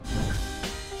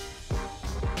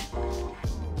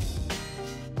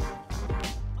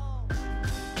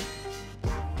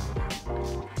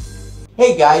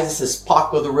Hey guys, this is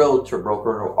Paco the Realtor,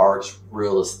 broker of ARX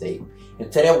Real Estate. And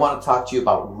today I want to talk to you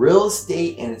about real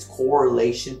estate and its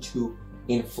correlation to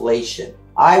inflation.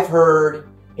 I've heard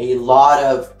a lot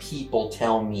of people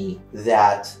tell me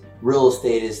that real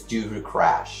estate is due to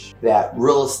crash, that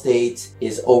real estate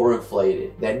is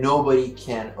overinflated, that nobody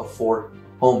can afford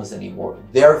homes anymore.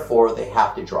 Therefore, they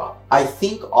have to drop. I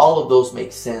think all of those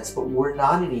make sense, but we're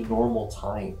not in a normal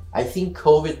time. I think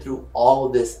COVID threw all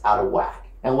of this out of whack.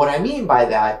 And what I mean by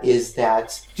that is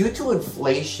that due to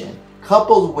inflation,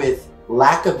 coupled with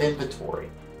lack of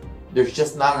inventory, there's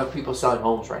just not enough people selling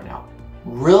homes right now.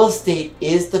 Real estate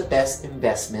is the best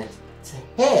investment to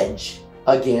hedge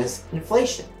against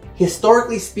inflation.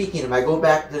 Historically speaking, if I go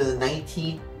back to the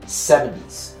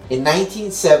 1970s, in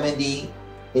 1970,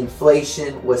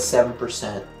 inflation was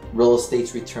 7%. Real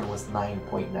estate's return was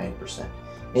 9.9%.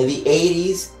 In the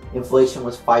 80s, inflation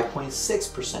was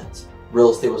 5.6%.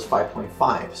 Real estate was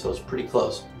 5.5%, so it's pretty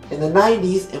close. In the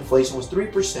 90s, inflation was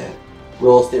 3%.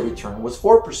 Real estate return was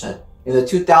 4%. In the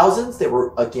 2000s, they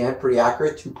were again pretty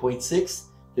accurate, 2.6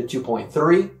 to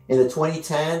 2.3. In the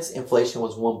 2010s, inflation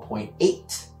was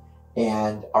 1.8,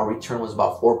 and our return was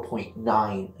about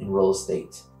 4.9 in real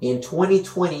estate. In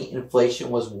 2020, inflation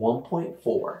was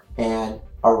 1.4, and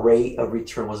our rate of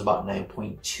return was about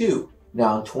 9.2.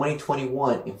 Now in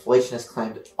 2021, inflation has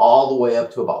climbed all the way up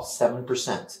to about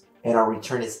 7%. And our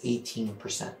return is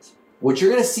 18%. What you're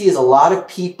going to see is a lot of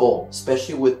people,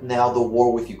 especially with now the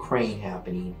war with Ukraine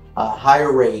happening,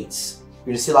 higher rates. You're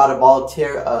going to see a lot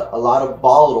of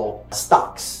volatile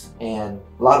stocks and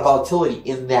a lot of volatility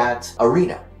in that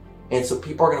arena. And so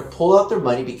people are going to pull out their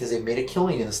money because they made a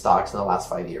killing in the stocks in the last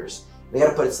 5 years. They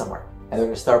got to put it somewhere, and they're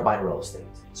going to start buying real estate.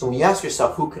 So when you ask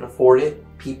yourself who can afford it,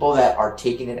 people that are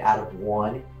taking it out of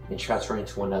one and transferring it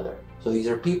to another. So these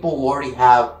are people who already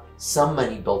have some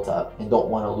money built up and don't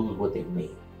want to lose what they've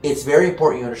made. It's very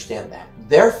important you understand that.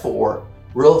 Therefore,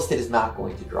 real estate is not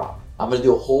going to drop. I'm going to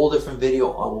do a whole different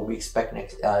video on what we expect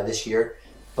this year,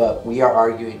 but we are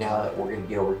arguing now that we're going to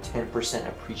get over 10%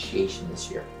 appreciation this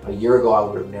year. A year ago, I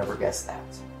would have never guessed that.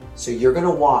 So you're going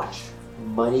to watch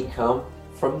money come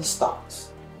from the stocks,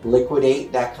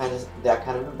 liquidate that kind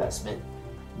of investment,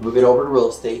 move it over to real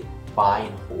estate, buy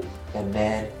and hold, and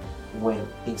then when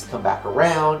things come back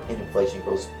around and inflation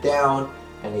goes down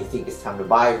and they think it's time to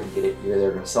buy or get it, you're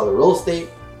either going to sell the real estate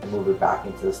and move it back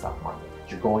into the stock market.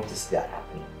 You're going to see that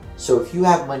happening. So if you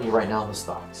have money right now in the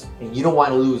stocks and you don't want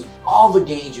to lose all the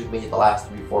gains you've made the last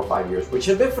 3, 4, 5 years, which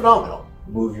have been phenomenal,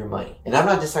 move your money. And I'm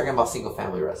not just talking about single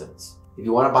family residence. If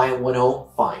you want to buy one home,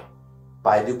 fine.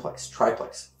 Buy a duplex,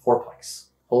 triplex, fourplex.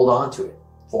 Hold on to it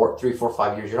for 3, 4,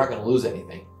 5 years. You're not going to lose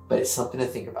anything, but it's something to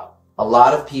think about. A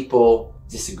lot of people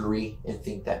disagree and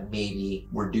think that maybe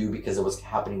we're due because of what's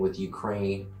happening with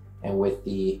Ukraine and with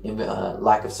the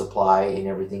lack of supply and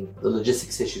everything, the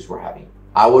logistics issues we're having.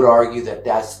 I would argue that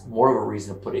that's more of a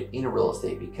reason to put it in real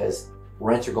estate because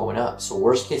rents are going up. So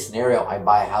worst case scenario, I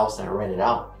buy a house and I rent it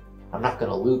out. I'm not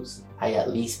going to lose. I at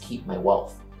least keep my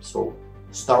wealth. So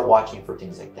start watching for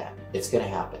things like that. It's going to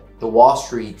happen. The Wall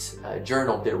Street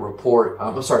Journal did a report,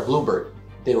 Bloomberg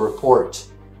did a report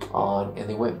on, and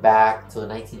they went back to the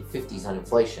 1950s on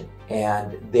inflation,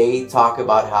 and they talk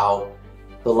about how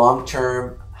the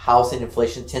long-term house and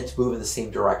inflation tend to move in the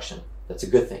same direction. That's a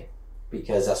good thing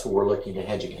because that's what we're looking to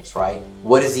hedge against, right?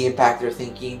 What is the impact they're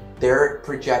thinking? They're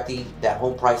projecting that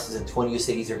home prices in 20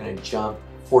 cities are going to jump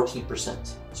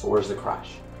 14%. So where's the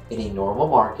crash? In a normal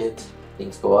market,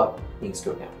 things go up, things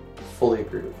go down. Fully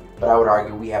agree with you. But I would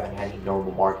argue we haven't had a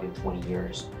normal market in 20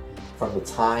 years. From the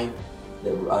time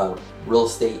the real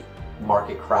estate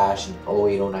market crash in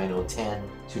 08, 09, 010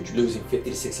 to losing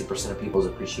 50 to 60% of people's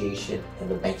appreciation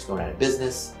and the banks going out of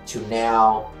business to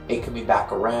now it coming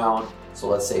back around. So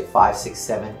let's say 5, 6,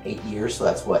 7, 8 years. So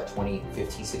that's what,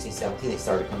 2015, 16, 17, they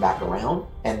started to come back around.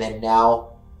 And then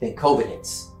COVID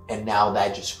hits. And now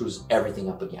that just screws everything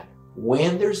up again.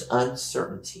 When there's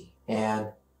uncertainty and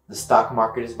the stock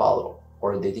market is volatile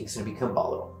or they think it's going to become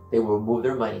volatile, they will move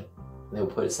their money and they will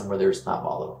put it somewhere there it's not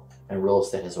volatile. And real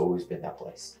estate has always been that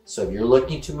place. So if you're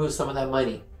looking to move some of that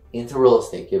money into real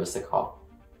estate, give us a call.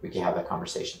 We can have that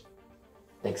conversation.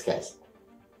 Thanks, guys.